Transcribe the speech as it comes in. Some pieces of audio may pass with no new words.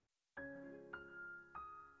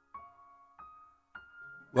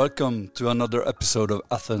Welcome to another episode of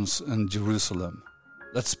Athens and Jerusalem.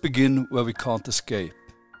 Let's begin where we can't escape.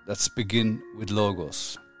 Let's begin with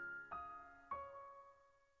Logos.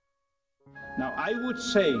 Now, I would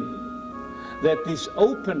say that this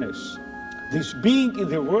openness, this being in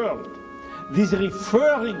the world, this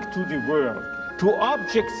referring to the world, to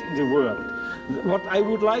objects in the world, what I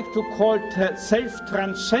would like to call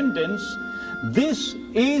self-transcendence, this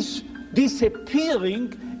is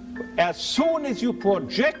disappearing as soon as you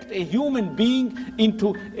project a human being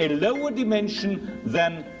into a lower dimension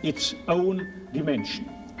than its own dimension.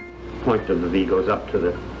 Point of the V goes up to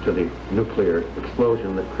the nuclear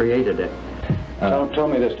explosion that created it. Tell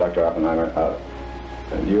me this, Dr. Oppenheimer.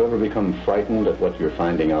 Do you ever become frightened at what you're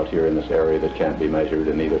finding out here in this area that can't be measured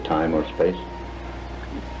in either time or space?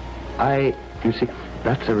 You see,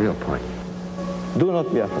 that's a real point. Do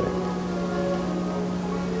not be afraid.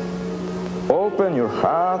 Open your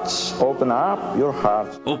hearts, open up your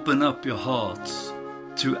hearts. Open up your hearts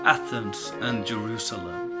to Athens and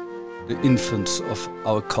Jerusalem, the infants of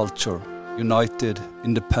our culture, united,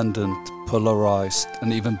 independent, polarized,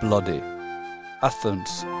 and even bloody.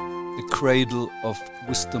 Athens, the cradle of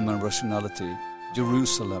wisdom and rationality.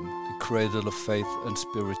 Jerusalem, the cradle of faith and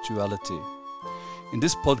spirituality. In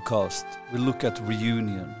this podcast, we look at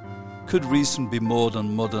reunion. Could reason be more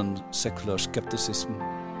than modern secular skepticism?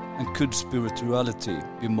 And could spirituality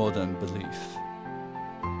be more than belief?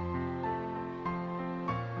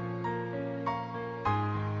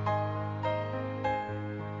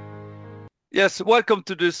 Yes, welcome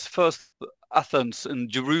to this first Athens and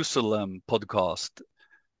Jerusalem podcast.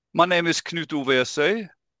 My name is Knut Ove Esøy.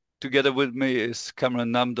 Together with me is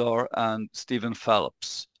Cameron Namdar and Stephen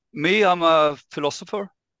Phelps. I'm a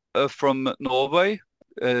philosopher from Norway,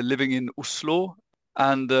 living in Oslo.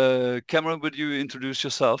 And Cameron, would you introduce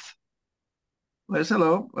yourself? Yes,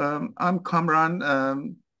 hello. I'm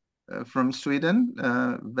Cameron from Sweden,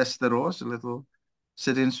 Västerås, a little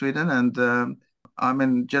city in Sweden, and I'm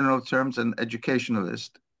in general terms an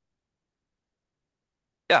educationalist.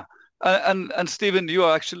 Yeah, and Stephen, you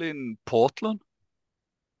are actually in Portland?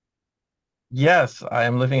 Yes, I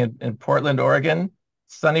am living in Portland, Oregon,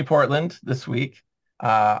 sunny Portland this week,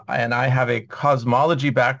 and I have a cosmology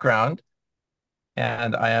background.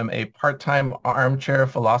 And I am a part-time armchair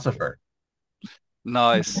philosopher.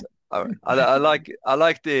 Nice. I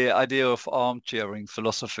like the idea of armchairing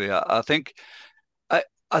philosophy. I think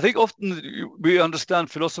often we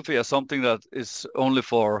understand philosophy as something that is only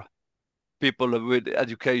for people with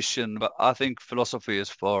education, but I think philosophy is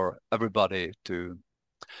for everybody to.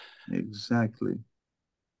 Exactly.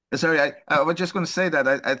 Sorry, I was just going to say that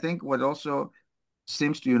I think what also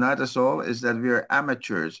seems to unite us all is that we are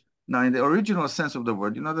amateurs. Now, in the original sense of the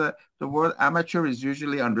word, the word amateur is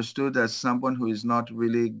usually understood as someone who is not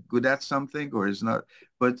really good at something or is not,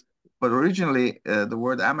 but originally the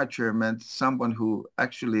word amateur meant someone who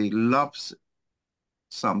actually loves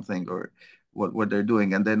something or what they're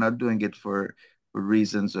doing, and they're not doing it for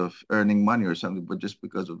reasons of earning money or something, but just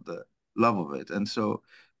because of the love of it. And so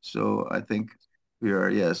I think we are,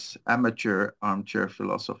 yes, amateur armchair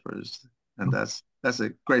philosophers, and that's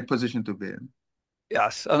a great position to be in.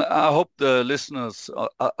 Yes, and I hope the listeners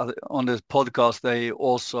on this podcast, they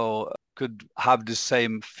also could have the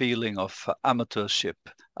same feeling of amateurship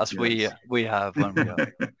as yes. we have when we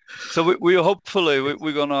are. So we hopefully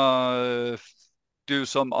we're gonna do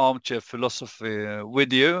some armchair philosophy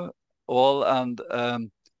with you all. And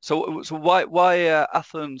so why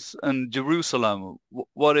Athens and Jerusalem?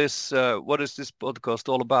 What is this podcast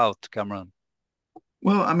all about, Cameron?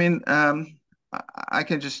 Well, I mean, I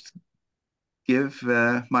can just give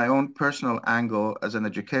my own personal angle as an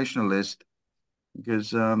educationalist,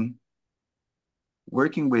 because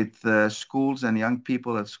working with schools and young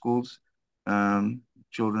people at schools,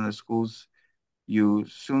 children at schools, you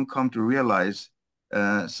soon come to realize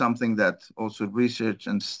something that also research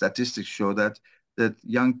and statistics show, that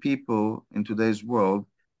young people in today's world,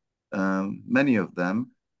 many of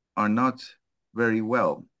them are not very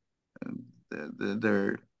well.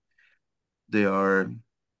 They are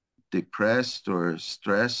depressed or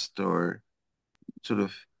stressed or sort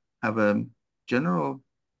of have a general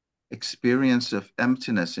experience of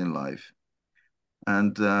emptiness in life.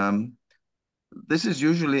 And this is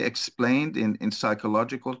usually explained in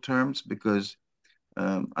psychological terms, because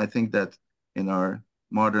I think that in our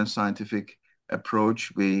modern scientific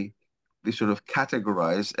approach, we sort of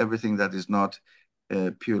categorize everything that is not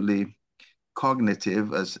purely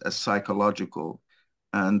cognitive as psychological.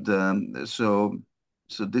 And so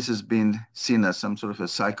this has been seen as some sort of a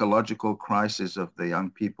psychological crisis of the young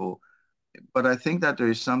people. But I think that there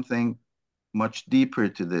is something much deeper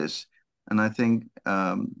to this. And I think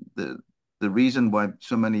the reason why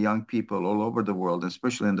so many young people all over the world,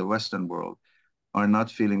 especially in the Western world, are not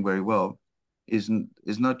feeling very well is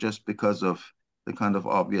not just because of the kind of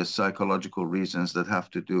obvious psychological reasons that have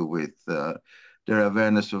to do with their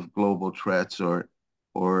awareness of global threats or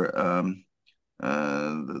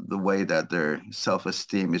the way that their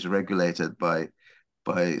self-esteem is regulated by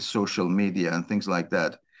social media and things like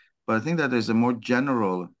that. But I think that there's a more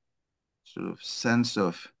general sort of sense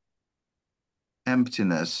of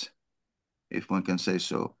emptiness, if one can say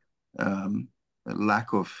so, a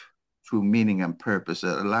lack of true meaning and purpose,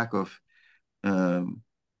 a lack of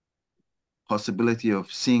possibility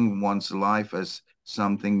of seeing one's life as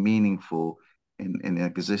something meaningful in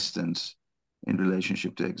existence, in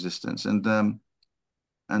relationship to existence. And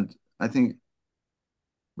I think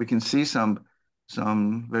we can see some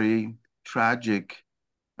very tragic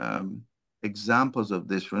examples of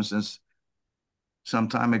this. For instance, some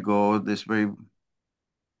time ago, this very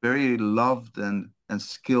loved and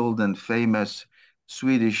skilled and famous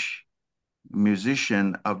Swedish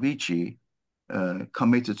musician Avicii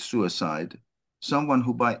committed suicide. Someone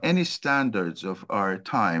who, by any standards of our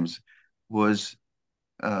times, was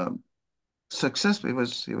successful. He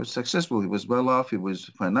was successful. He was well off. He was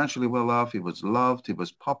financially well off. He was loved. He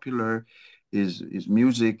was popular. His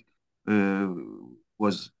music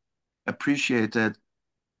was appreciated.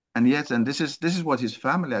 And yet, and this is what his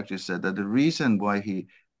family actually said, that the reason why he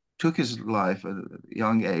took his life at a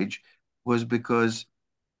young age was because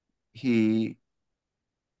he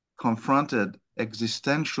confronted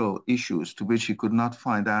existential issues to which he could not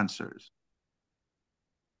find answers.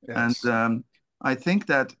 Yes. And I think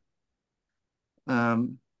that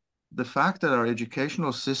the fact that our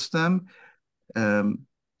educational system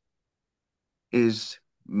is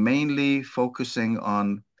mainly focusing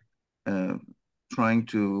on trying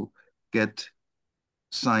to get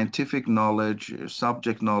scientific knowledge,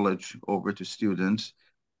 subject knowledge over to students,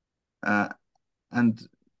 and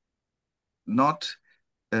not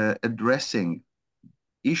addressing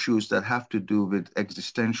issues that have to do with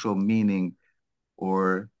existential meaning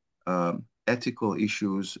or ethical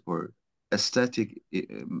issues or aesthetic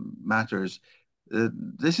matters.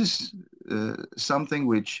 This is something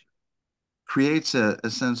which creates a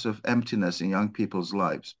sense of emptiness in young people's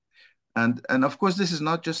lives. And of course, this is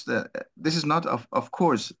not just this is not of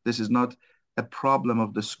course this is not a problem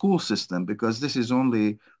of the school system, because this is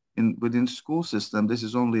only within school system, this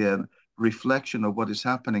is only a reflection of what is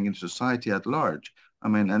happening in society at large. I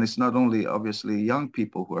mean, and it's not only obviously young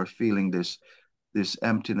people who are feeling this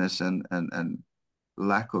emptiness and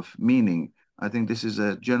lack of meaning. I think this is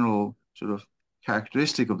a general sort of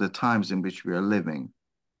characteristic of the times in which we are living.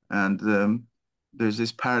 And there's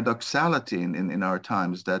this paradoxality in our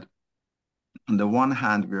times that on the one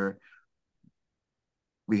hand,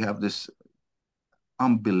 we have this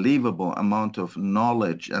unbelievable amount of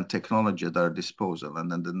knowledge and technology at our disposal.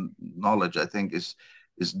 And then the knowledge, I think, is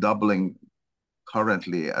doubling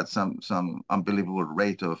currently at some unbelievable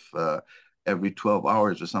rate of every 12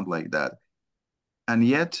 hours or something like that. And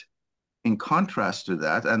yet, in contrast to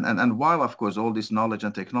that, and while, of course, all this knowledge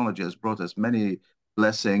and technology has brought us many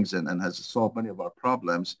blessings and has solved many of our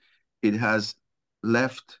problems, it has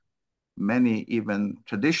left many even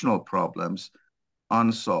traditional problems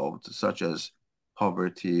unsolved, such as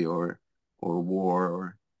poverty or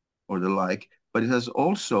war or the like. But it has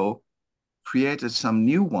also created some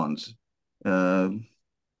new ones. Maybe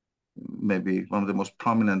one of the most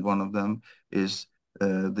prominent one of them is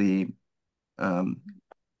the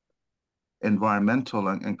environmental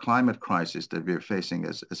and climate crisis that we're facing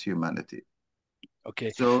as humanity.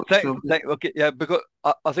 Okay. Okay. Yeah, because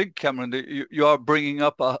I think, Cameron, you are bringing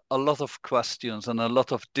up a lot of questions and a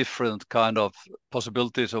lot of different kind of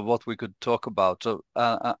possibilities of what we could talk about. So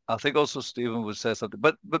I think also Stephen would say something.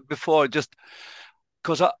 But before, just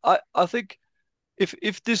because I think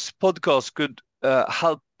if this podcast could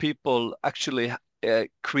help people actually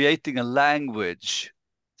creating a language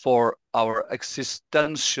for our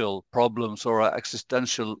existential problems or our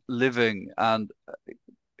existential living, and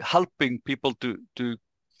helping people to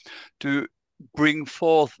bring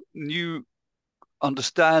forth new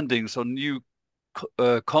understandings or new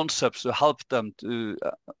concepts to help them to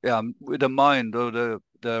with the mind or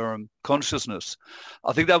their consciousness.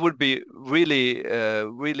 I think that would be really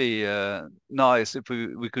really nice if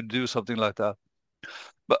we could do something like that.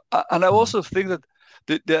 But and I also think that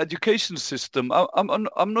the education system,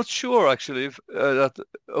 I'm not sure actually if that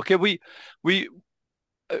okay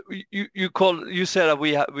you said that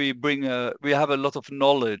we bring we have a lot of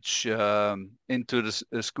knowledge into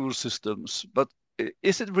the school systems, but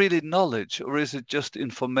is it really knowledge or is it just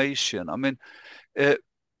information? I mean,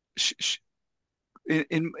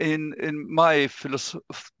 in my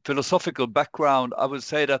philosophical background, I would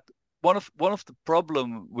say that one of the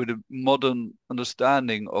problem with the modern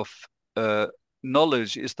understanding of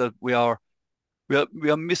knowledge is that we are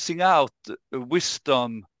missing out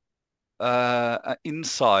wisdom,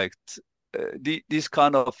 insight, these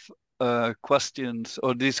kind of questions,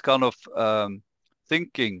 or this kind of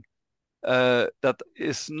thinking that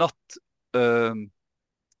is not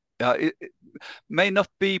it may not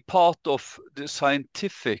be part of the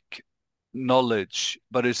scientific knowledge,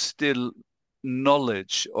 but it's still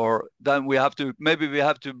knowledge. Or then we have to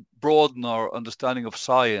broaden our understanding of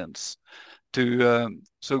science to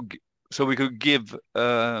so we could give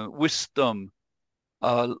wisdom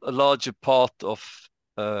a larger part of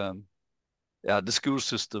the school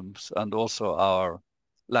systems and also our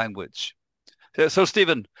language. So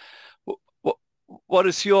Stephen, what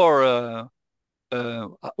is your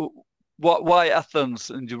why Athens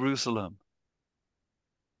and Jerusalem?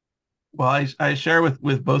 Well, I share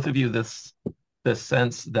with both of you this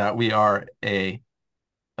sense that we are a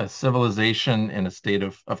civilization in a state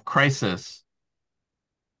of crisis.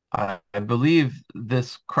 I believe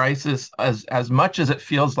this crisis, as much as it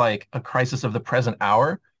feels like a crisis of the present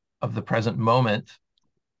hour, of the present moment,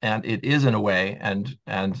 and it is in a way, and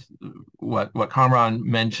what Kamran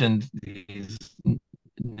mentioned, these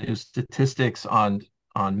new statistics on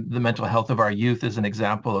the mental health of our youth is an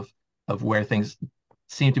example of where things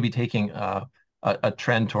seem to be taking a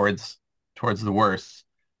trend towards the worse.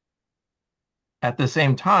 At the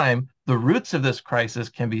same time, the roots of this crisis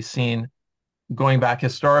can be seen going back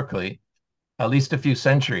historically, at least a few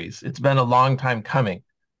centuries. It's been a long time coming.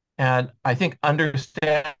 And I think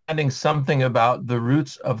understanding something about the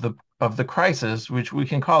roots of the crisis, which we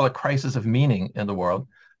can call a crisis of meaning in the world,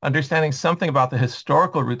 understanding something about the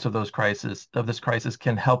historical roots of this crisis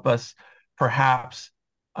can help us perhaps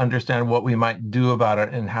understand what we might do about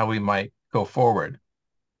it and how we might go forward.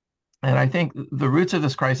 And I think the roots of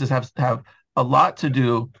this crisis have a lot to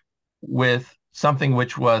do with something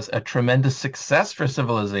which was a tremendous success for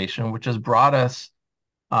civilization, which has brought us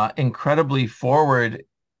incredibly forward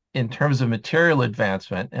in terms of material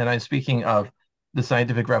advancement. And I'm speaking of the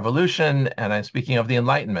scientific revolution, and I'm speaking of the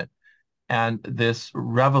Enlightenment, and this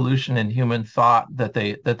revolution in human thought that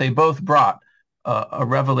they both brought, a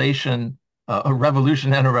revolution and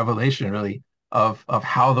a revelation, really, of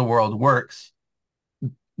how the world works,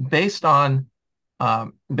 based on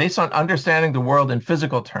understanding the world in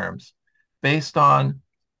physical terms, based on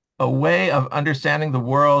a way of understanding the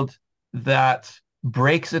world that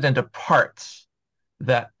breaks it into parts,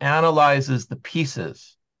 that analyzes the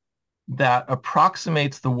pieces, that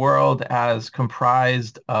approximates the world as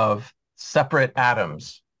comprised of separate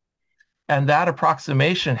atoms. And that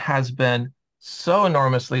approximation has been so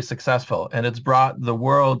enormously successful, and it's brought the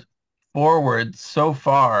world forward so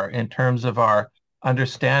far in terms of our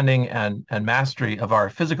understanding and mastery of our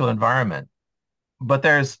physical environment. But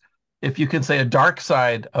there's, if you can say, a dark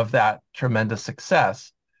side of that tremendous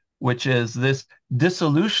success, which is this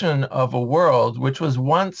dissolution of a world which was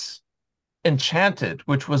once enchanted,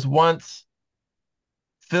 which was once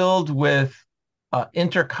filled with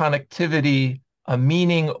interconnectivity, a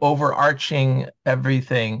meaning overarching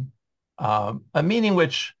everything, a meaning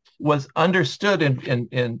which was understood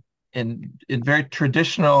in very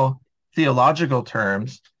traditional theological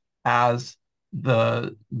terms as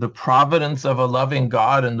the providence of a loving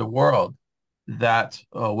God in the world that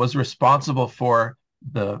was responsible for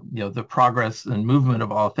the progress and movement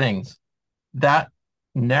of all things. That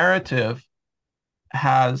narrative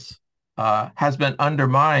has been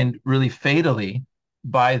undermined really fatally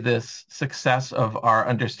by this success of our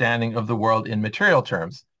understanding of the world in material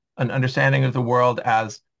terms, an understanding of the world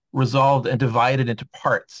as resolved and divided into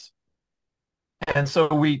parts. And so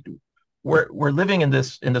we're living in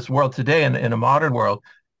this world today, in a modern world,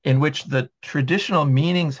 in which the traditional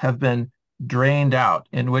meanings have been drained out,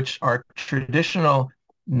 in which our traditional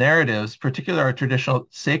narratives, particularly our traditional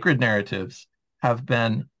sacred narratives, have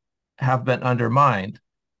been undermined.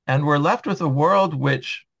 And we're left with a world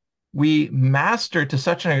which we master to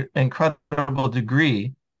such an incredible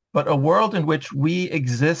degree, but a world in which we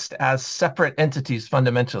exist as separate entities,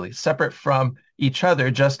 fundamentally separate from each other,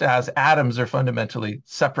 just as atoms are fundamentally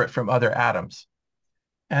separate from other atoms.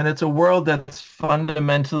 And it's a world that's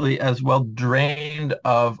fundamentally as well drained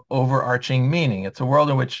of overarching meaning. It's a world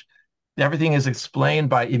in which everything is explained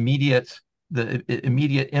by the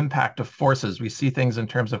immediate impact of forces. We see things in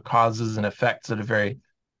terms of causes and effects at a very,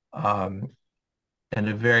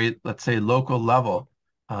 let's say, local level.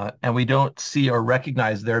 And we don't see or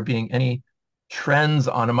recognize there being any trends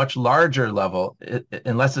on a much larger level,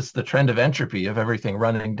 unless it's the trend of entropy, of everything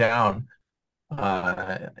running down,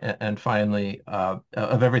 and finally of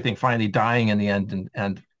everything finally dying in the end,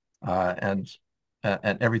 and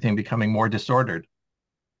everything becoming more disordered.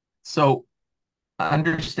 So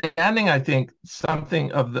understanding, I think,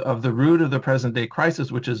 something of the root of the present day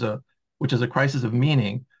crisis, which is a crisis of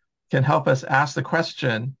meaning, can help us ask the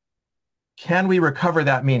question: can we recover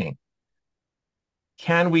that meaning?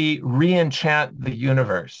 Can we re-enchant the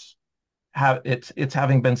universe? It's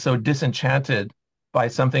having been so disenchanted by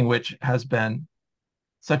something which has been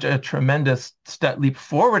such a tremendous leap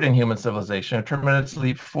forward in human civilization, a tremendous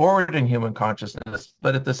leap forward in human consciousness,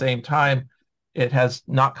 but at the same time, it has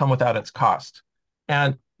not come without its cost.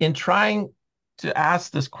 And in trying to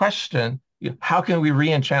ask this question, how can we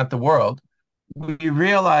re-enchant the world? We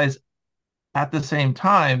realize at the same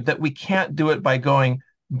time that we can't do it by going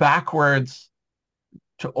backwards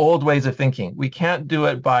to old ways of thinking. We can't do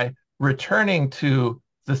it by returning to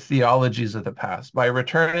the theologies of the past, by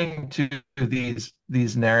returning to these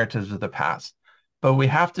narratives of the past. But we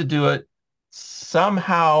have to do it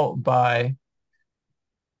somehow by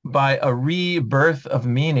a rebirth of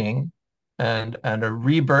meaning and a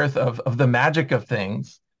rebirth of the magic of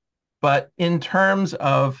things, but in terms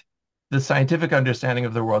of the scientific understanding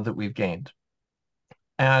of the world that we've gained.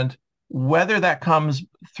 And whether that comes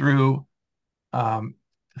through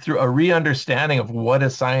a re-understanding of what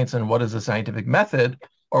is science and what is a scientific method,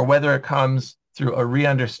 or whether it comes through a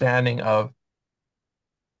re-understanding of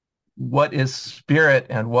what is spirit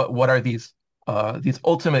and what are these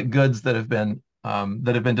ultimate goods that have been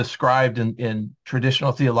described in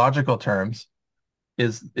traditional theological terms,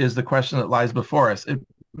 is the question that lies before us.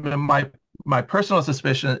 My personal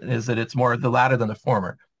suspicion is that it's more the latter than the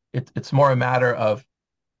former. It's more a matter of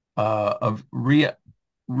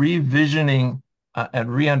revisioning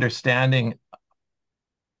and re-understanding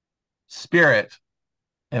spirit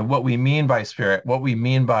and what we mean by spirit, what we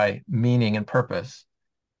mean by meaning and purpose.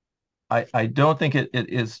 I don't think it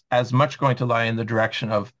is as much going to lie in the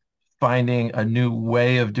direction of finding a new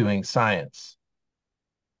way of doing science.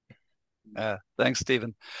 Thanks,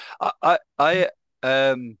 Stephen. I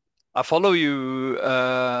follow you,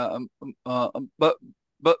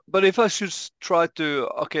 but if I should try to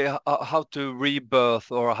how to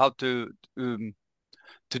rebirth or how to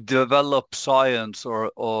develop science,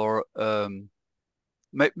 or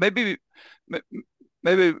maybe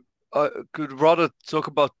I could rather talk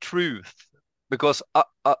about truth, because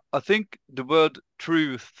I think the word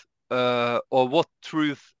truth, or what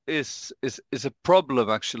truth is a problem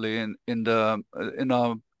actually in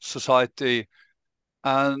our society,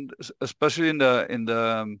 and especially in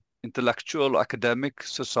the intellectual academic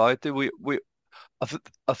society.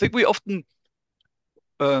 I think we often,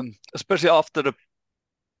 especially after the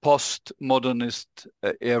postmodernist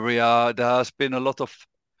area, there has been a lot of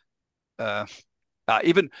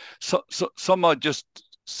even some are just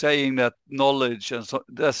saying that knowledge and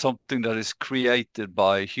there's something that is created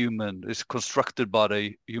by is constructed by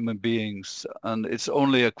the human beings, and it's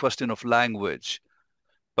only a question of language.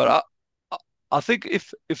 But I think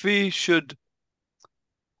if we should,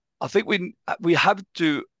 I think we have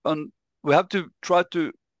to try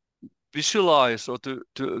to visualize or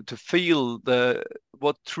to feel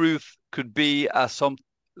what truth could be as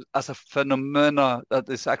a phenomena that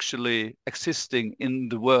is actually existing in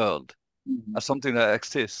the world, as something that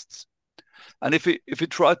exists. And if we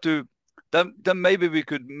try to, then maybe we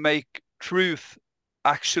could make truth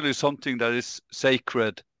actually something that is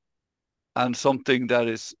sacred and something that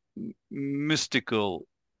is mystical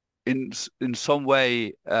in some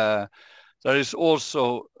way, that is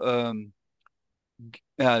also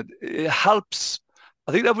it helps.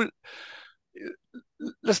 I think that would,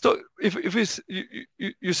 let's talk. If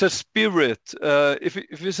you said spirit,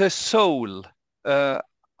 if you say soul,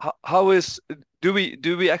 how is, do we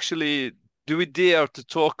dare to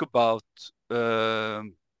talk about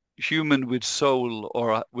human with soul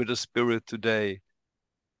or with a spirit today?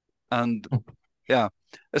 And yeah,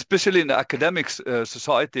 especially in the academic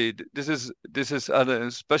society, this is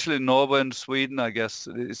especially in Norway and Sweden, I guess,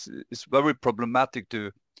 it's very problematic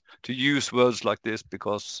to use words like this,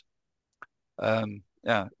 because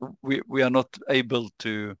we are not able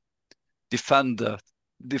to defend the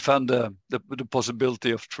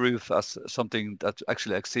possibility of truth as something that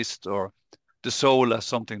actually exists, or the soul as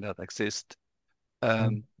something that exists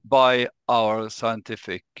by our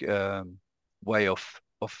scientific way of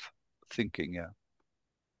thinking.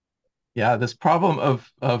 Yeah, this problem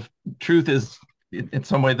of truth is in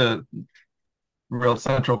some way the real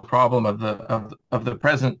central problem of the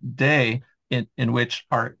present day, in which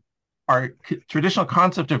our traditional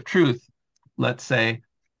concept of truth let's say,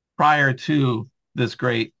 prior to this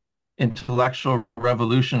great intellectual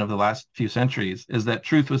revolution of the last few centuries, is that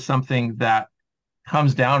truth was something that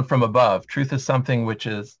comes down from above. Truth is something which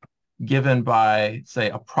is given by, say,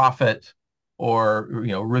 a prophet, or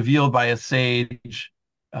revealed by a sage.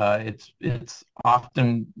 It's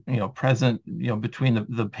often present between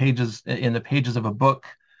the pages, in the pages of a book.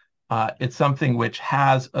 It's something which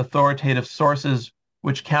has authoritative sources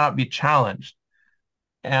which cannot be challenged.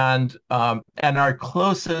 And our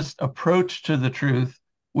closest approach to the truth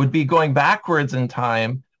would be going backwards in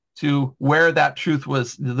time to where that truth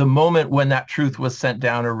was, the moment when that truth was sent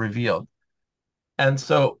down or revealed. And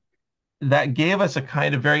so that gave us a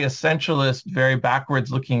kind of very essentialist, very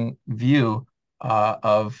backwards looking view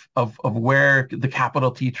of where the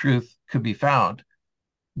capital T truth could be found.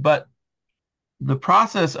 But the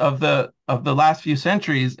process of the last few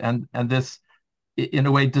centuries, and this, in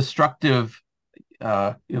a way, destructive,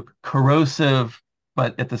 corrosive,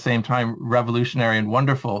 but at the same time revolutionary and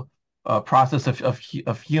wonderful process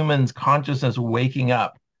of humans' consciousness waking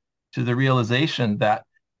up to the realization that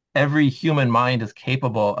every human mind is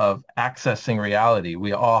capable of accessing reality.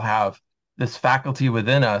 We all have this faculty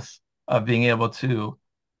within us of being able to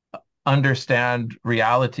understand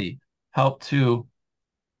reality, help to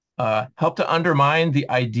undermine the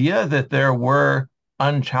idea that there were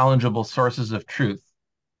unchallengeable sources of truth.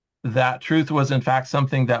 That truth was in fact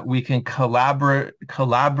something that we can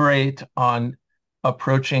collaborate on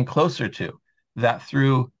approaching closer to, that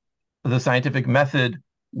through the scientific method,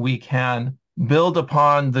 we can build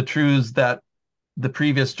upon the truths that the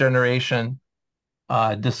previous generation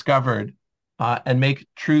discovered, and make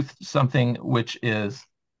truth something which is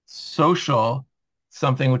social,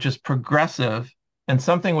 something which is progressive, and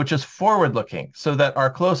something which is forward-looking, so that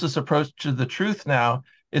our closest approach to the truth now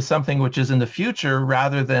is something which is in the future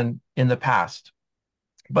rather than in the past.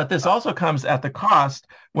 But this also comes at the cost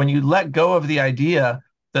when you let go of the idea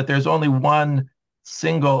that there's only one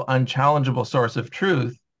single unchallengeable source of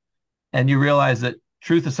truth, and you realize that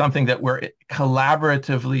truth is something that we're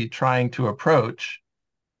collaboratively trying to approach.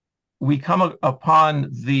 We come upon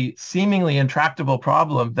the seemingly intractable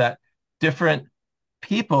problem that different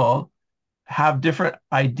people have different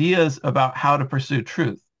ideas about how to pursue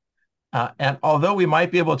truth. And although we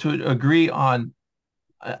might be able to agree on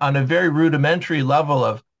a very rudimentary level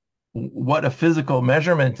of what a physical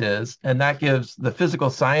measurement is, and that gives the physical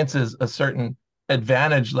sciences a certain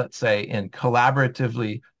advantage, let's say, in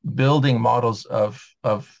collaboratively building models of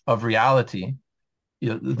reality,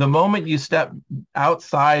 the moment you step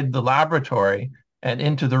outside the laboratory and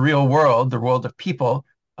into the real world, the world of people,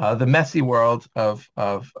 the messy world of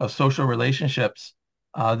social relationships,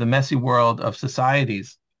 the messy world of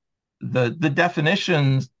societies, the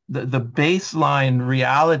definitions, the baseline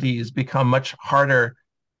realities become much harder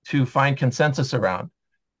to find consensus around.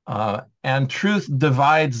 And truth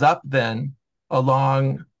divides up then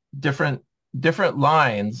along different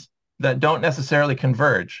lines that don't necessarily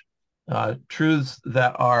converge. Truths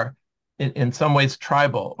that are in some ways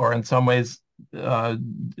tribal, or in some ways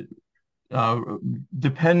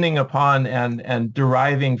depending upon and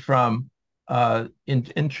deriving from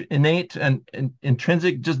innate and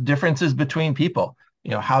intrinsic just differences between people,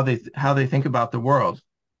 how they think about the world.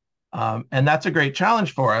 And that's a great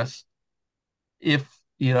challenge for us. If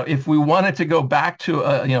we wanted to go back to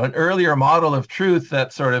an earlier model of truth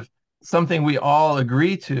that's sort of something we all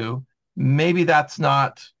agree to, maybe that's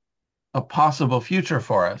not a possible future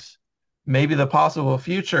for us. Maybe the possible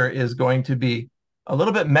future is going to be a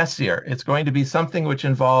little bit messier. It's going to be something which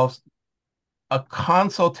involves a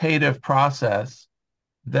consultative process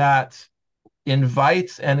that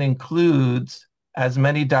invites and includes as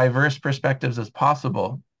many diverse perspectives as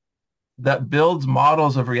possible, that builds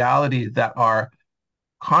models of reality that are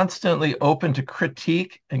constantly open to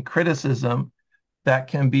critique and criticism, that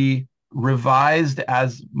can be revised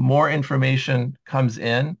as more information comes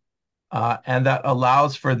in, and that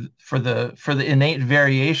allows for the innate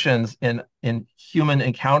variations in human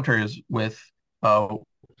encounters with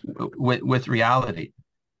reality.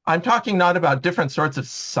 I'm talking not about different sorts of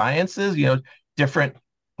sciences, different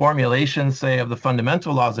formulations, say, of the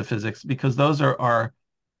fundamental laws of physics, because those are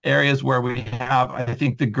areas where we have, I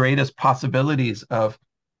think, the greatest possibilities of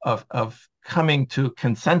coming to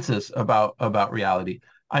consensus about reality.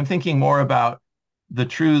 I'm thinking more about the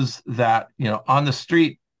truths that, on the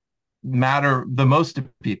street matter the most to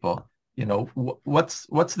people. What's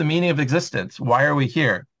the meaning of existence? Why are we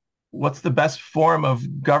here? What's the best form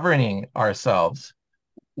of governing ourselves?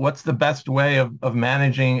 What's the best way of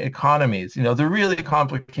managing economies? The really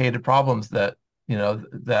complicated problems that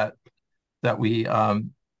we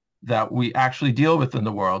actually deal with in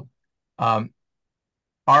the world.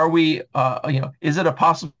 Are we, is it a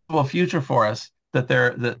possible future for us that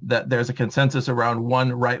there's a consensus around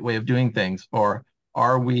one right way of doing things, or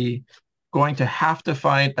are we going to have to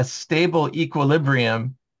find a stable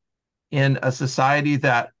equilibrium in a society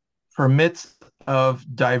that permits of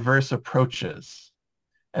diverse approaches?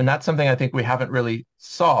 And that's something I think we haven't really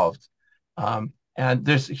solved. And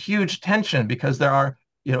there's huge tension because there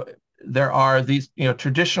are these,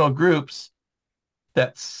 traditional groups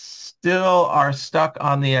that still are stuck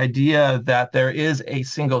on the idea that there is a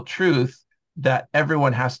single truth that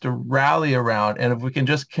everyone has to rally around. And if we can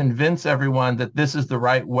just convince everyone that this is the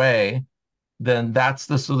right way, then that's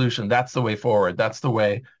the solution. That's the way forward. That's the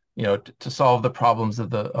way, to solve the problems of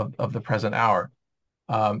the present hour.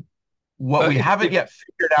 What we haven't yet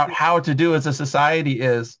figured out how to do as a society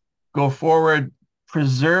is go forward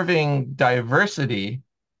preserving diversity,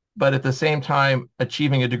 but at the same time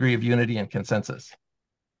achieving a degree of unity and consensus.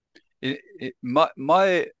 Okay,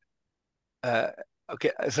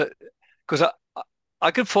 so because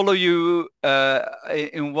I can follow you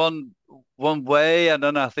in one way, and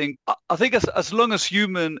then I think as long as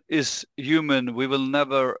human is human, we will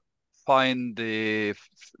never find the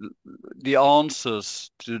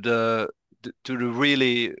answers to the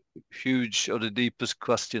really huge or the deepest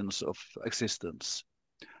questions of existence.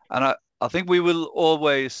 And I think we will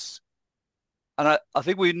always, and I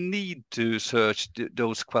think we need to search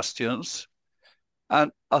those questions.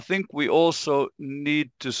 And I think we also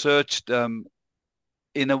need to search them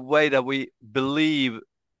in a way that we believe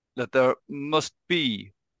that there must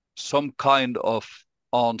be some kind of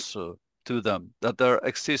answer to them, that there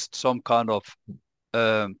exists some kind of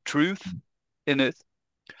truth in it.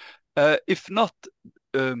 If not,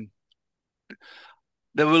 there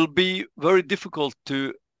will be very difficult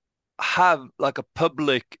to have like a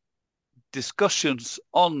public discussions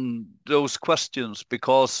on those questions,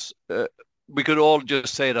 because we could all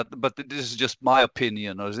just say that, but this is just my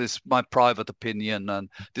opinion, or this is my private opinion, and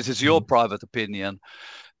this is your private opinion.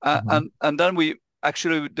 And then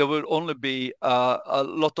there will only be a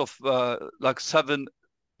lot of like 7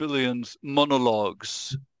 billion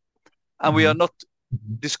monologues, and we are not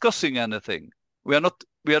discussing anything. We are not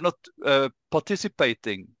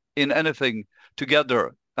participating in anything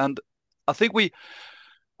together. And I think we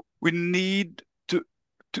need to,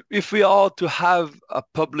 if we are to have a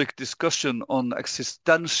public discussion on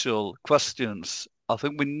existential questions, I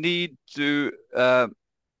think we need to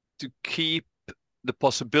keep the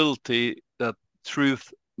possibility that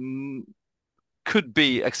truth could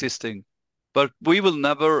be existing, but we will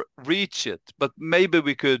never reach it. But maybe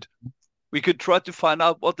we could try to find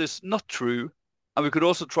out what is not true, and we could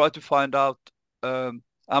also try to find out,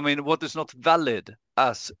 what is not valid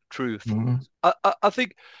as truth. I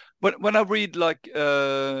think when I read like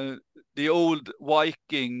the old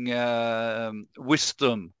Viking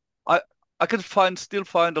wisdom, I can still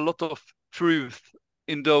find a lot of truth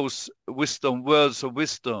in those words of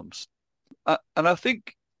wisdoms, and I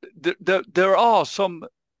think there are some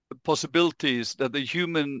possibilities that the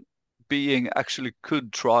human being actually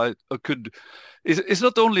could try, or could. It's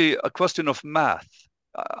not only a question of math.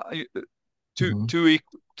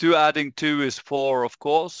 Two adding 2 is 4, of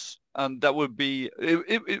course, and that would be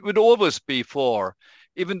it would always be 4,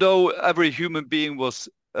 even though every human being was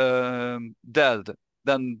dead.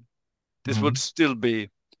 Then this would still be,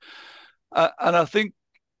 and I think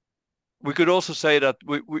we could also say that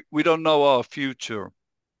we don't know our future.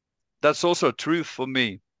 That's also a truth for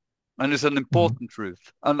me, and it's an important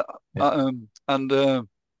truth. And to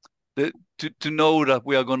know that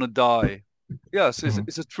we are going to die, yes,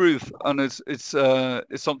 it's a truth, and it's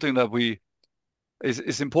something that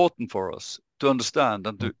is important for us to understand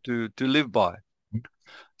and to live by.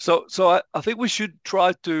 So I think we should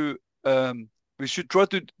try to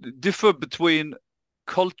differ between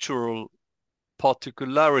cultural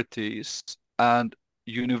particularities and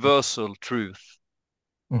universal truth.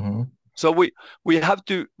 So we have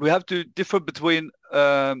to differ between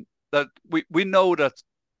that we know that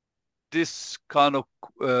this kind of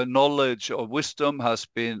knowledge or wisdom has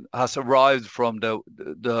arrived from the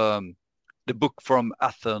book from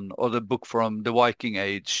Athens, or the book from the Viking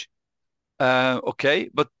Age. Okay,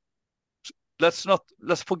 but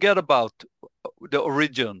let's forget about the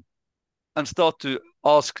origin and start to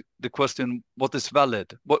ask the question: what is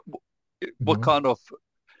valid? What kind of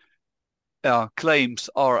claims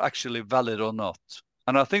are actually valid or not?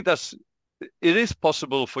 And I think it is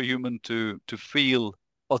possible for human to feel,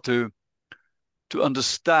 or to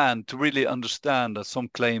understand, to really understand that some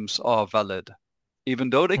claims are valid, even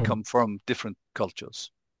though they come from different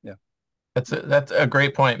cultures. Yeah, that's a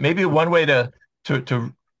great point. Maybe one way to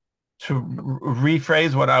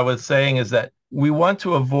rephrase what I was saying is that we want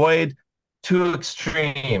to avoid two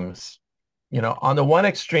extremes. On the one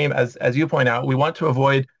extreme, as you point out, we want to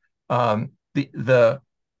avoid the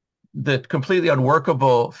completely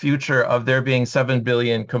unworkable future of there being 7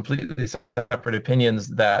 billion completely separate opinions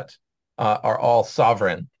that are all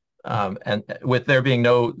sovereign, and with there being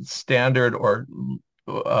no standard or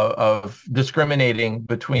of discriminating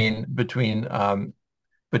between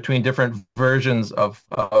different versions of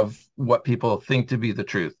what people think to be the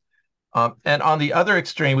truth. And on the other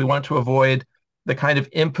extreme, we want to avoid the kind of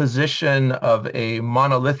imposition of a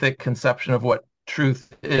monolithic conception of what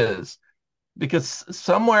truth is, because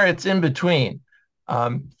somewhere it's in between.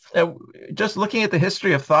 Just looking at the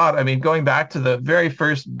history of thought, I mean, going back to the very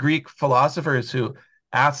first Greek philosophers who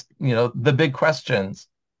asked, the big questions,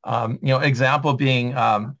 example being,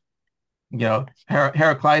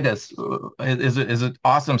 Heraclitus is an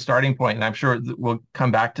awesome starting point, and I'm sure we'll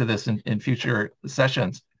come back to this in future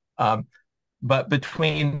sessions. But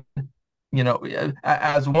between,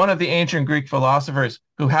 as one of the ancient Greek philosophers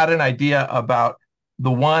who had an idea about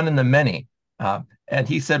the one and the many, and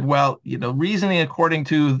he said, well, reasoning according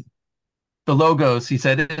to the logos, he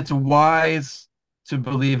said, it's wise to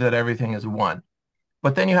believe that everything is one.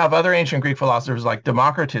 But then you have other ancient Greek philosophers like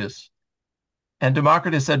Democritus. And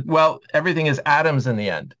Democritus said, well, everything is atoms in the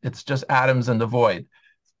end. It's just atoms in the void.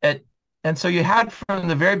 And so you had from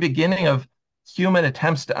the very beginning of human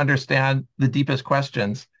attempts to understand the deepest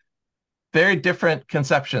questions, very different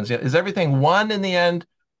conceptions. Is everything one in the end,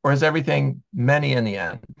 or is everything many in the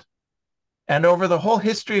end? And over the whole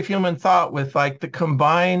history of human thought, with like the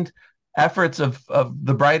combined efforts of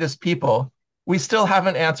the brightest people, we still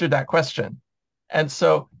haven't answered that question. And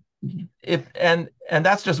so and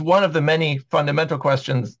that's just one of the many fundamental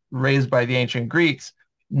questions raised by the ancient Greeks,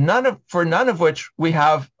 for none of which we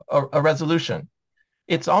have a resolution.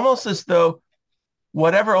 It's almost as though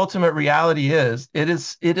whatever ultimate reality is, it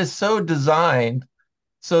is so designed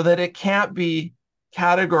so that it can't be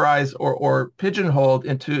categorized or pigeonholed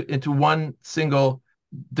into one single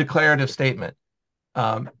declarative statement.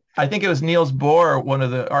 I think it was Niels Bohr, one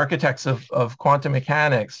of the architects of quantum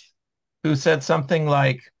mechanics, who said something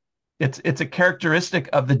like, it's a characteristic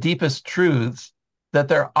of the deepest truths that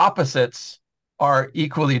their opposites are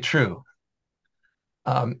equally true.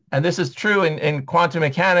 And this is true in quantum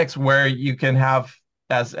mechanics, where you can have,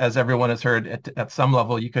 as everyone has heard at some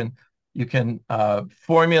level, you can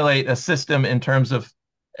formulate a system in terms of,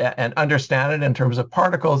 and understand it in terms of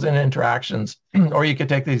particles and interactions, or you could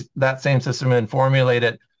take that same system and formulate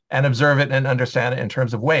it and observe it and understand it in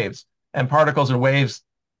terms of waves. And particles and waves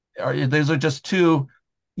these are just two,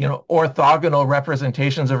 orthogonal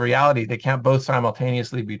representations of reality. They can't both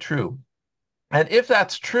simultaneously be true. And if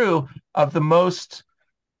that's true of the most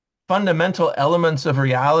fundamental elements of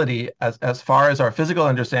reality, as far as our physical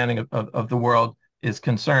understanding of the world is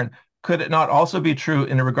concerned, could it not also be true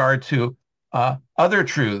in regard to other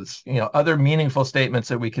truths, other meaningful statements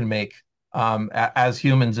that we can make as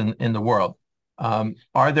humans in the world?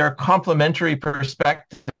 Are there complementary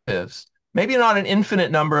perspectives? Maybe not an infinite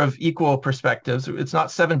number of equal perspectives. It's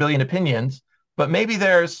not 7 billion opinions, but maybe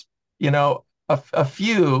there's, a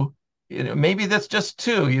few, maybe that's just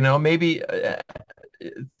two, maybe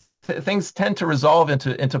things tend to resolve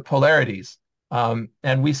into polarities.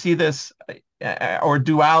 And we see this, or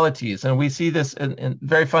dualities, and we see this in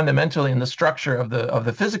very fundamentally in the structure of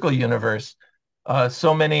the physical universe.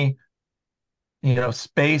 So many,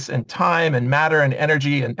 space and time and matter and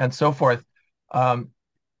energy and so forth.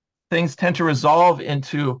 Things tend to resolve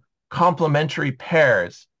into complementary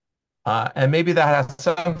pairs. And maybe that has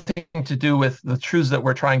something to do with the truths that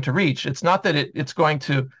we're trying to reach. It's not that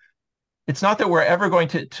it's not that we're ever going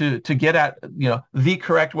to get at, the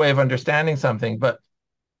correct way of understanding something, but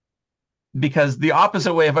because the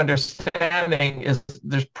opposite way of understanding is,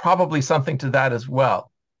 there's probably something to that as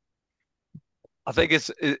well. I think it's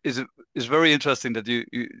very interesting that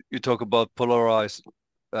you talk about polarized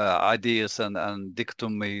ideas and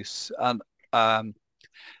dichotomies, and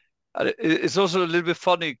it's also a little bit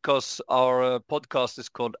funny because our podcast is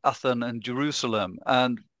called Athens and Jerusalem,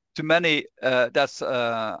 and to many that's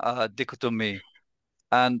a dichotomy,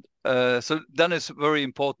 and so then it's very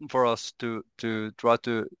important for us to try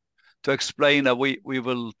to explain that we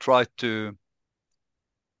will try to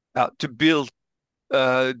build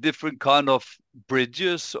different kind of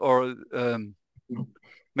bridges, or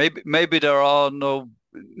maybe there are no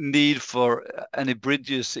need for any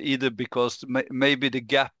bridges either, because maybe the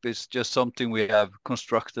gap is just something we have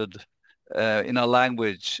constructed in our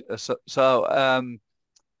language. So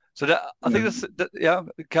that I think that's yeah,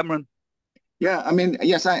 Cameron. Yeah, I mean,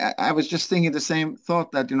 yes, I was just thinking the same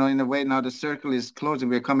thought that, in a way now the circle is closing.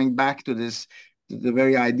 We're coming back to this, to the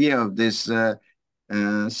very idea of this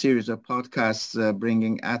series of podcasts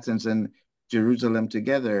bringing Athens and Jerusalem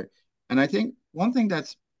together. And I think one thing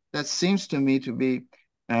that seems to me to be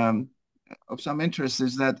um, of some interest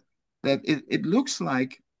is that it looks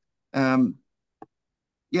like, um,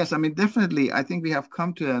 yes, I mean, definitely, I think we have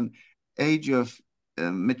come to an age of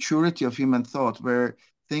maturity of human thought where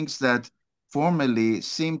things that formerly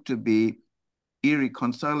seemed to be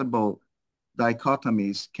irreconcilable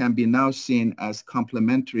dichotomies can be now seen as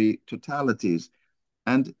complementary totalities.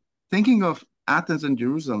 And thinking of Athens and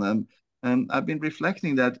Jerusalem, I've been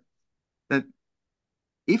reflecting that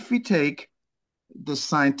if we take the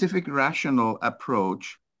scientific rational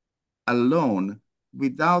approach alone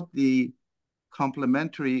without the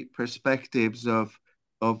complementary perspectives of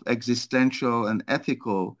existential and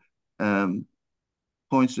ethical um,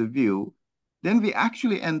 points of view, then we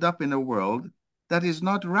actually end up in a world that is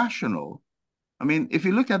not rational. I mean, if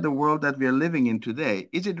you look at the world that we are living in today,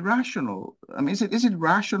 is it rational? I mean, is it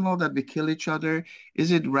rational that we kill each other?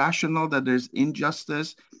 Is it rational that there's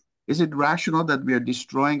injustice? Is it rational that we are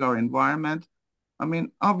destroying our environment? I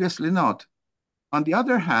mean, obviously not. On the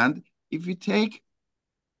other hand, if you take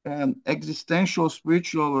existential,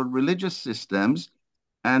 spiritual, or religious systems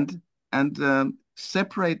and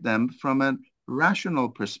separate them from a rational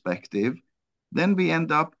perspective, then we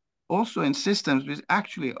end up also in systems which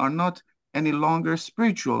actually are not any longer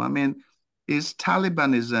spiritual. I mean, is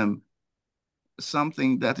Talibanism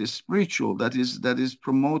something that is spiritual, that is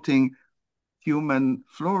promoting human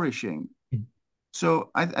flourishing? So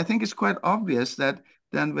I think it's quite obvious that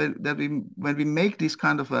then when we make this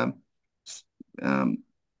kind of a um,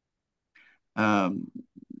 um,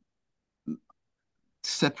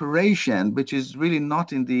 separation, which is really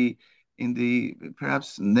not in the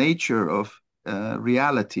perhaps nature of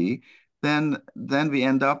reality, then we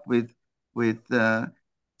end up with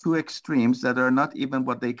two extremes that are not even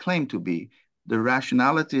what they claim to be. The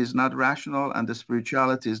rationality is not rational, and the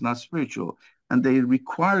spirituality is not spiritual, and they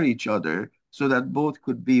require each other so that both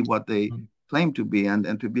could be what they claim to be,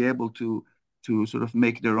 and to be able to sort of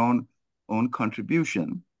make their own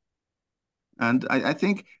contribution. And I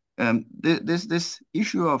think this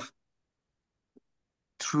issue of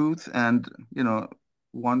truth and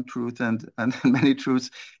one truth and many truths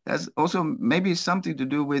has also maybe something to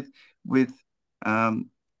do with um,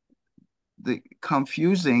 the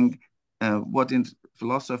confusing what in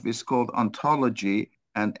philosophy is called ontology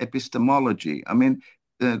and epistemology. I mean,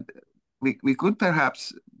 uh, we could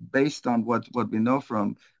perhaps, based on what we know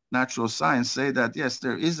from natural science, say that yes,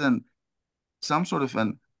 there isn't some sort of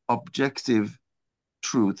an objective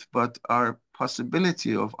truth, but our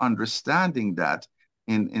possibility of understanding that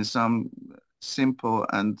in some simple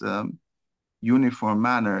and uniform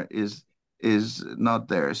manner is not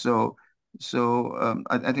there. So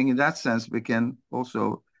I think in that sense we can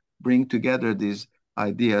also bring together these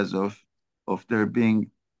ideas of there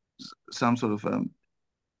being some sort of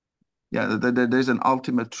there's an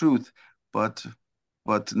ultimate truth, but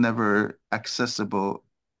never accessible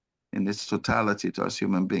in its totality to us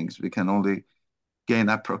human beings. We can only gain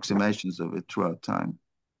approximations of it throughout time.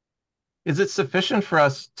 Is it sufficient for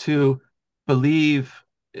us to believe,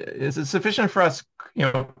 is it sufficient for us,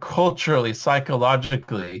 culturally,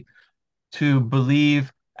 psychologically, to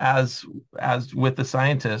believe as with the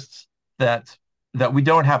scientists that we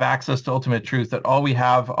don't have access to ultimate truth, that all we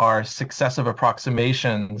have are successive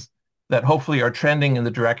approximations that hopefully are trending in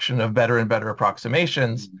the direction of better and better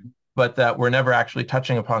approximations, but that we're never actually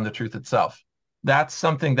touching upon the truth itself? That's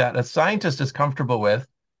something that a scientist is comfortable with.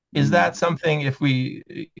 Is that something, if we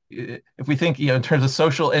think, in terms of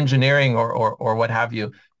social engineering or what have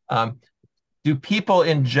you, do people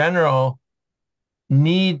in general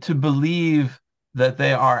need to believe that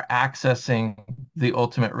they are accessing the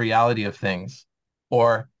ultimate reality of things,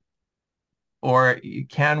 or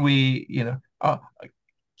can we,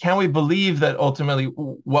 can we believe that ultimately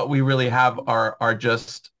what we really have are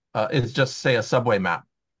just is just, say, a subway map,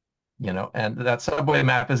 and that subway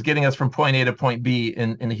map is getting us from point A to point B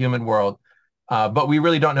in the human world, but we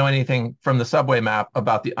really don't know anything from the subway map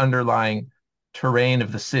about the underlying terrain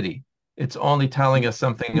of the city. It's only telling us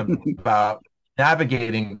something about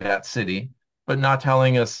navigating that city, but not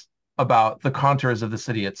telling us about the contours of the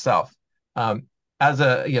city itself. As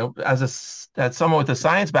someone with a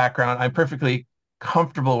science background, I'm perfectly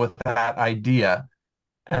comfortable with that idea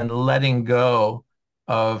and letting go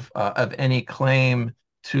of any claim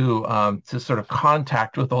to sort of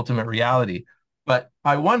contact with ultimate reality. But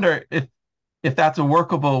I wonder if that's a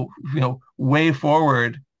workable way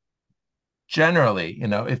forward. generally,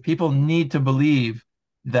 if people need to believe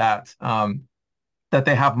that that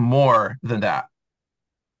they have more than that.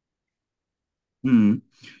 Hmm.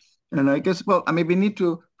 And I guess, well, I mean, we need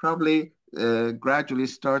to probably gradually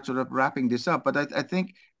start sort of wrapping this up. But I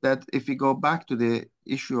think that if we go back to the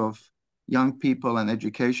issue of young people and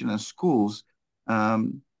education and schools,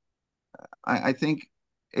 um, I think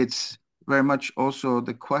it's very much also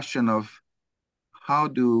the question of how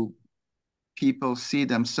do people see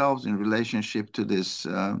themselves in relationship to this,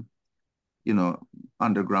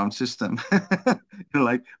 underground system.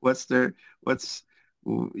 Like, what's,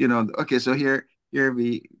 okay, so here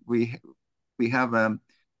we have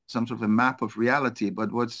some sort of a map of reality, but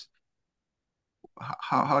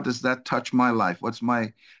how does that touch my life? What's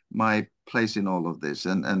my place in all of this,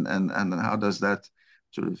 and how does that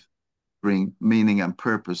sort of bring meaning and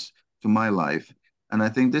purpose to my life? And I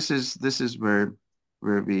think this is where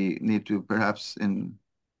we need to perhaps in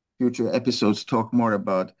future episodes talk more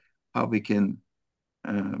about how we can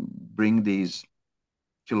bring these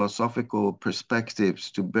philosophical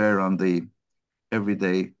perspectives to bear on the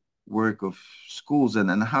everyday work of schools,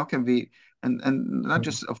 and how can we, and not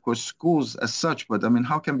just of course schools as such, but I mean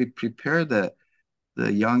how can we prepare the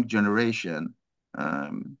young generation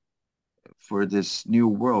for this new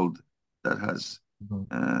world that has,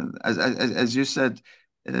 as you said,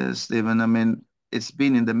 Stephen, I mean, it's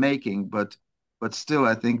been in the making, but still,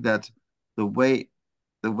 I think that the way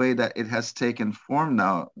that it has taken form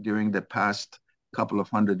now during the past couple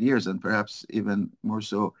of 100 years, and perhaps even more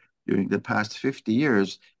so during the past 50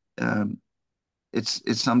 years, um,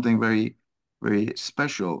 it's something very, very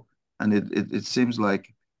special, and it seems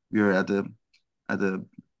like we're at a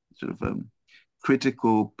sort of a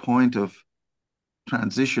critical point of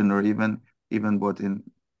transition, or even what in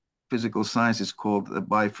physical science is called a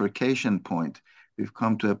bifurcation point. We've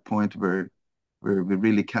come to a point where we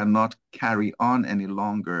really cannot carry on any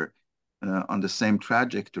longer on the same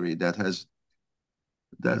trajectory that has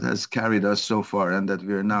carried us so far, and that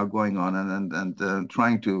we are now going on, and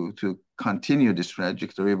trying to continue this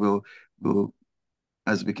trajectory will,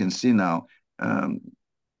 as we can see now,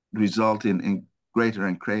 result in greater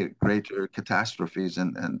and greater catastrophes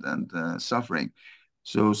and suffering.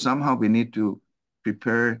 So somehow we need to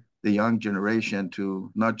prepare the young generation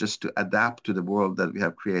to not just to adapt to the world that we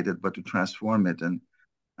have created, but to transform it. And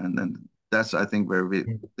then that's, I think, where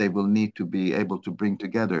they will need to be able to bring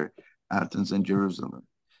together Athens and Jerusalem.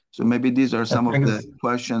 So maybe these are some of the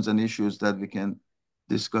questions and issues that we can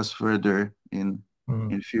discuss further in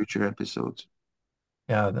future episodes.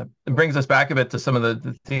 Yeah, that brings us back a bit to some of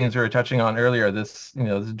the themes we were touching on earlier. This,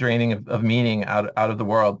 this draining of meaning out of the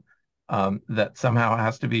world, that somehow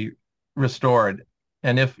has to be restored.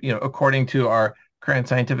 And if, according to our current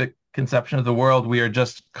scientific conception of the world, we are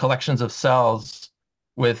just collections of cells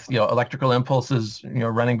with, electrical impulses,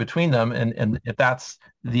 running between them, and if that's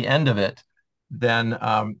the end of it, then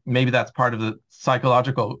maybe that's part of the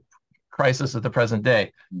psychological crisis of the present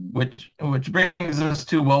day, which brings us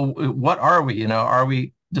to, well, what are we? Are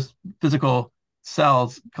we just physical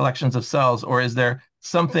cells, collections of cells, or is there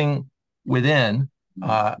something within?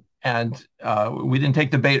 And we didn't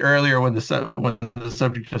take debate earlier when the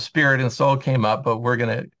subject of spirit and soul came up, but we're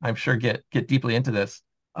gonna, I'm sure, get deeply into this.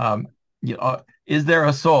 Is there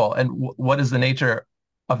a soul, and what is the nature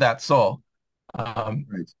of that soul?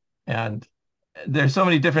 Right. And there's so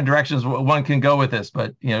many different directions one can go with this,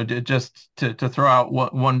 but just to throw out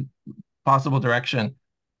one possible direction,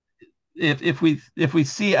 if we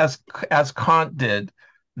see as Kant did,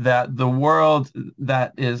 that the world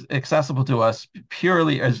that is accessible to us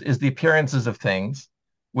purely is the appearances of things,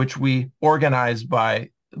 which we organize by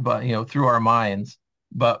through our minds,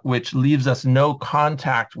 but which leaves us no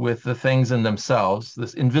contact with the things in themselves,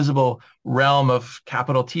 this invisible realm of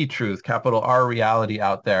capital T truth, capital R reality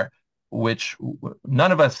out there, which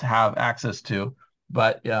none of us have access to,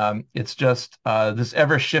 but it's just this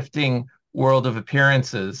ever-shifting world of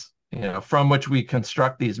appearances, from which we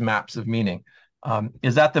construct these maps of meaning.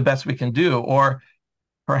 Is that the best we can do? Or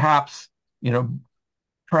perhaps,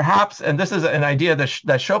 and this is an idea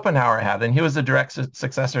that Schopenhauer had, and he was a direct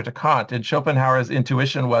successor to Kant, and Schopenhauer's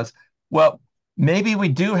intuition was, well, maybe we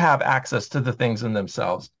do have access to the things in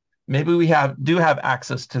themselves. Maybe we do have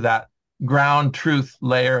access to that ground truth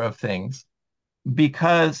layer of things,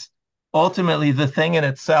 because ultimately the thing in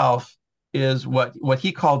itself is what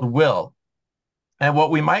he called will, and what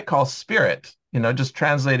we might call spirit, just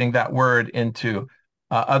translating that word into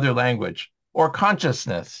other language, or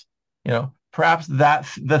consciousness. Perhaps that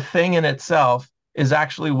the thing in itself is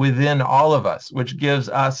actually within all of us, which gives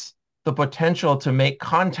us the potential to make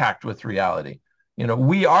contact with reality.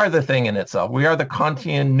 We are the thing in itself. We are the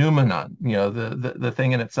Kantian noumenon, the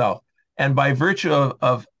thing in itself. And by virtue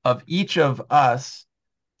of each of us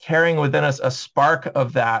carrying within us a spark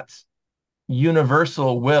of that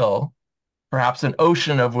universal will, perhaps an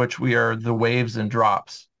ocean of which we are the waves and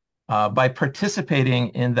drops, by participating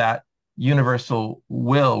in that universal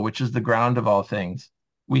will, which is the ground of all things,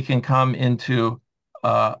 we can come into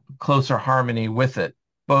closer harmony with it,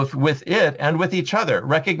 both with it and with each other,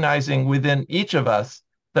 recognizing within each of us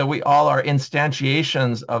that we all are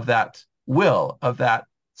instantiations of that will, of that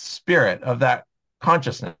spirit, of that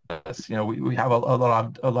consciousness. We have a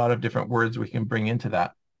lot of different words we can bring into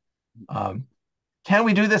that. Can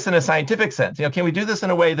we do this in a scientific sense? Can we do this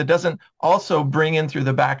in a way that doesn't also bring in through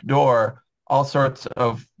the back door all sorts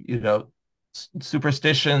of,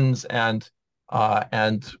 superstitions and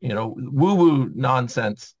woo-woo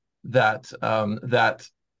nonsense that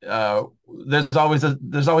there's always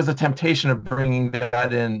a temptation of bringing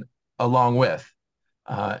that in along with.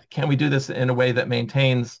 Can we do this in a way that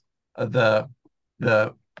maintains the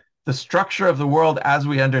structure of the world as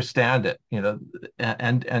we understand it,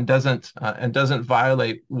 and doesn't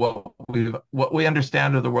violate what we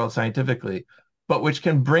understand of the world scientifically, but which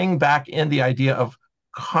can bring back in the idea of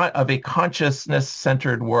a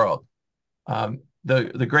consciousness-centered world.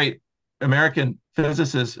 The great American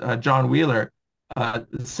physicist John Wheeler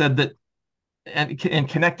said that, and in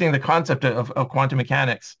connecting the concept of quantum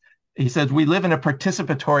mechanics, he says we live in a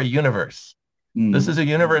participatory universe. This is a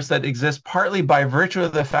universe that exists partly by virtue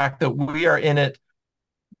of the fact that we are in it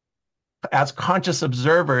as conscious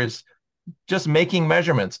observers, just making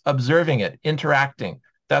measurements, observing it, interacting.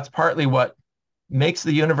 That's partly what makes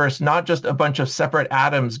the universe not just a bunch of separate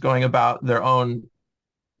atoms going about their own,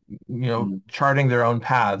 charting their own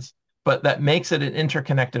paths, but that makes it an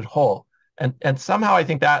interconnected whole. And somehow I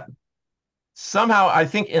think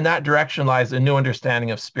in that direction lies a new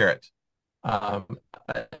understanding of spirit.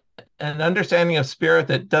 An understanding of spirit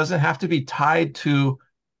that doesn't have to be tied to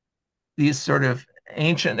these sort of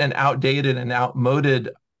ancient and outdated and outmoded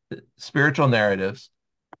spiritual narratives,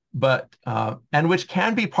 but and which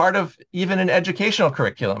can be part of even an educational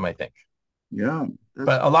curriculum, I think. Yeah.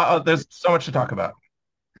 But there's so much to talk about.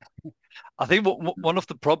 I think one of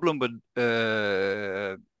the problem with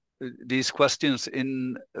these questions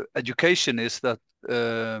in education is that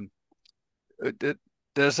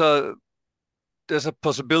there's a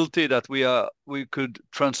possibility that we could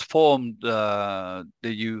transform the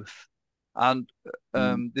youth, and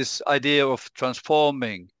this idea of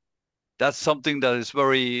transforming, that's something that is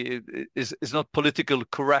is not politically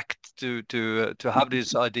correct to have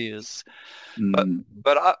these ideas.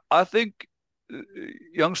 But I think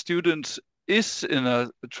young students is in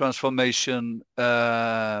a transformation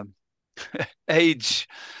age.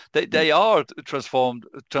 They are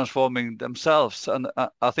transforming themselves, and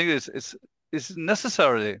I think it's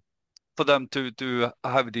necessary for them to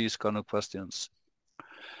have these kind of questions.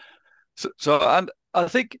 So and I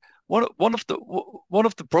think one of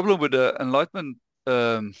the problem with the Enlightenment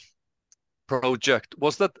project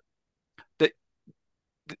was that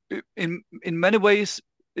in many ways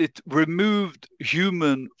it removed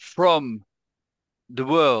human from the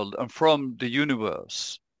world and from the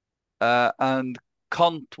universe, and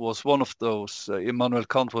Kant was one of those. Immanuel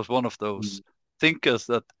Kant was one of those thinkers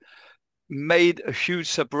that made a huge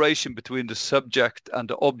separation between the subject and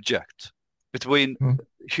the object, between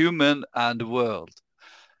human and the world.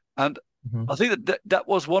 And I think that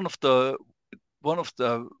was one of the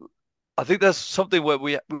I think that's something where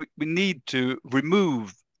we need to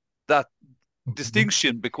remove that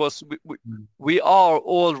distinction, because we are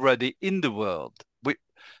already in the world.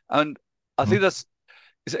 And I think that's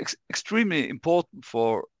extremely important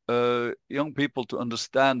for young people to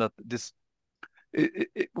understand that this.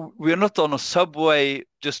 We are not on a subway.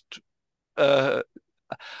 Just, I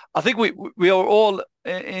think we are all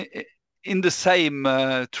in the same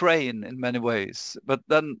train in many ways. But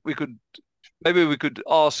then we could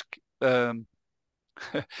ask. Maybe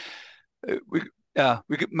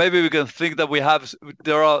we can think that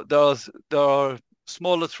there are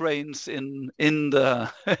smaller trains in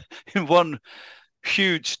the in one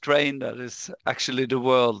huge train that is actually the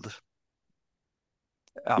world.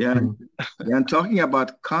 And talking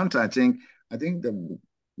about Kant, I think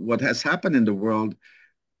what has happened in the world,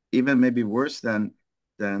 even maybe worse than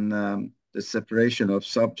the separation of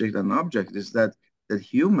subject and object, is that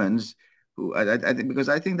humans who I think, because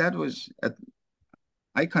I think that was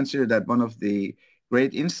I consider that one of the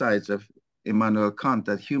great insights of Immanuel Kant,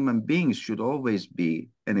 that human beings should always be,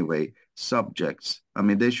 anyway, subjects. I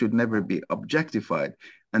mean, they should never be objectified.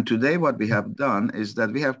 And today what we have done is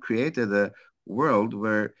that we have created a world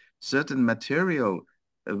where certain material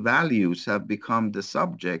values have become the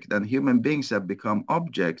subject, and human beings have become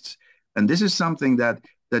objects. And this is something that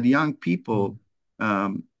young people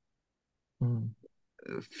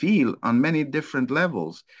feel on many different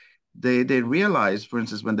levels. They realize, for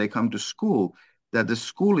instance, when they come to school, that the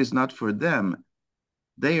school is not for them.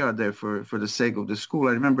 They are there for the sake of the school.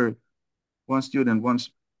 I remember one student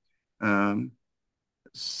once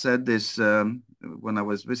said this when I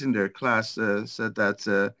was visiting their class, said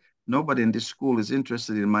that nobody in this school is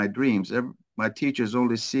interested in my dreams. My teachers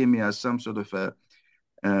only see me as some sort of a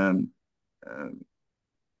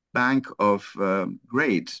bank of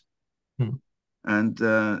grades. And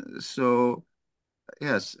so,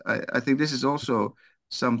 yes, I think this is also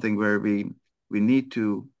something where we need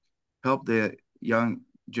to help the young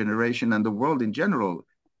generation and the world in general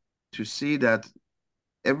to see that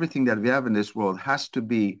everything that we have in this world has to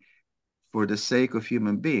be for the sake of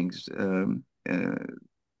human beings,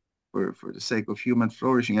 for the sake of human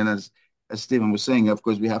flourishing. And as Stephen was saying, of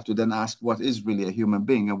course, we have to then ask what is really a human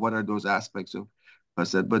being and what are those aspects of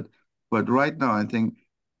us that. But right now, I think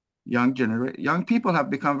young people have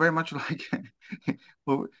become very much like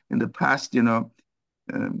in the past,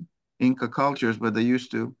 Inca cultures, where they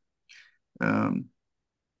used to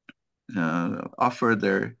offer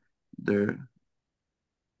their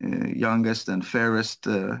youngest and fairest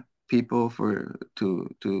people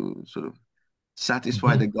to sort of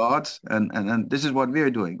satisfy the gods, and this is what we're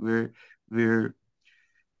doing. We're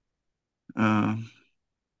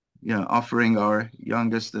offering our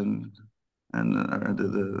youngest and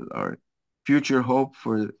our future hope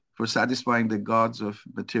for satisfying the gods of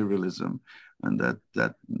materialism, and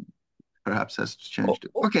that perhaps has changed.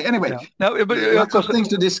 Okay, anyway, lots of things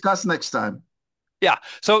to discuss next time. Yeah,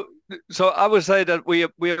 so I would say that we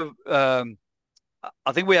have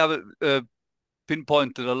I think we have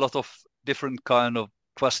pinpointed a lot of different kind of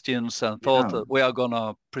questions and thoughts that we are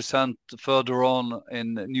gonna present further on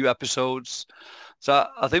in new episodes. So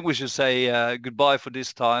I think we should say goodbye for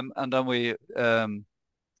this time, and then we.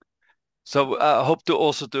 So I hope to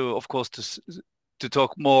also of course, to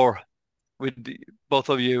talk more with both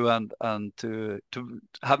of you and to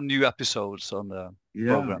have new episodes on the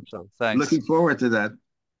program. So thanks. Looking forward to that.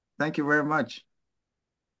 Thank you very much.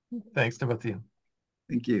 Thanks to both of you.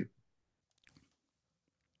 Thank you.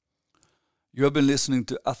 You have been listening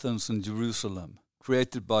to Athens and Jerusalem,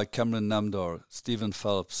 created by Cameron Namdar, Stephen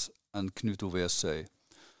Phelps, and Knut Ovese.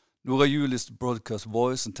 Nora Juel is the broadcast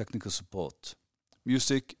voice and technical support.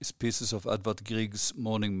 Music is pieces of Edvard Grieg's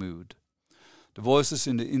Morning Mood. The voices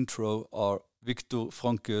in the intro are Viktor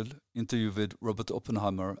Frankl, interview with Robert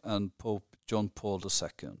Oppenheimer, and Pope John Paul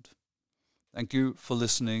II. Thank you for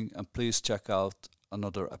listening, and please check out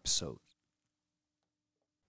another episode.